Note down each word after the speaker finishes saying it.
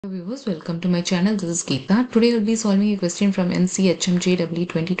Hello viewers, welcome to my channel. This is Geeta. Today I'll be solving a question from NCHM JEE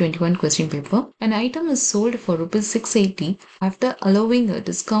 2021 question paper. An item is sold for Rs 680 after allowing a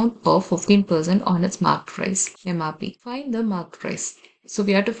discount of 15% on its marked price, MRP. Find the marked price. So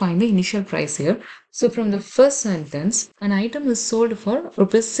we have to find the initial price here. So from the first sentence, an item is sold for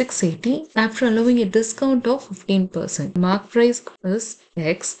Rs 680 after allowing a discount of 15%. Mark price is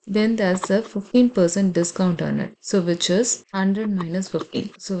X, then there's a 15% discount on it. So which is 100 minus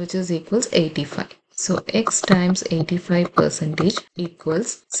 15. So which is equals 85. So X times 85%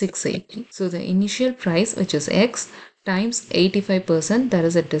 equals 680. So the initial price, which is X, times 85%, there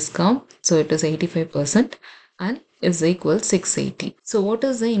is a discount. So it is 85%. And is equals 680. So what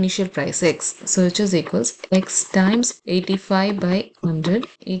is the initial price X? So which is equals X times 85 by 100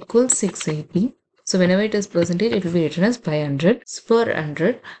 equals 680. So whenever it is percentage, it will be written as by 100 per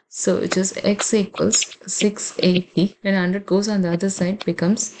 100. So which is X equals 680. When 100 goes on the other side,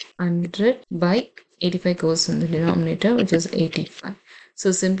 becomes 100 by 85 goes in the denominator, which is 85.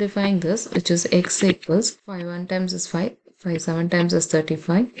 So simplifying this, which is X equals 5 1 times is 5, 5 7 times is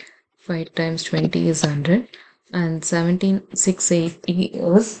 35, 5 times 20 is 100. And 17680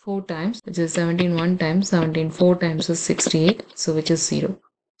 is 4 times, which is 17 1 times, 17 4 times is 68, so which is 0.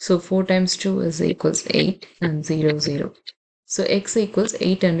 So 4 times 2 is equals 8 and 0 0. So X equals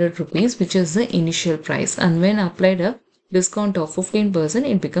 800 rupees, which is the initial price, and when applied a discount of 15%,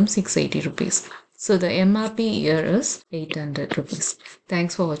 it becomes 680 rupees. So the MRP here is 800 rupees.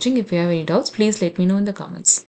 Thanks for watching. If you have any doubts, please let me know in the comments.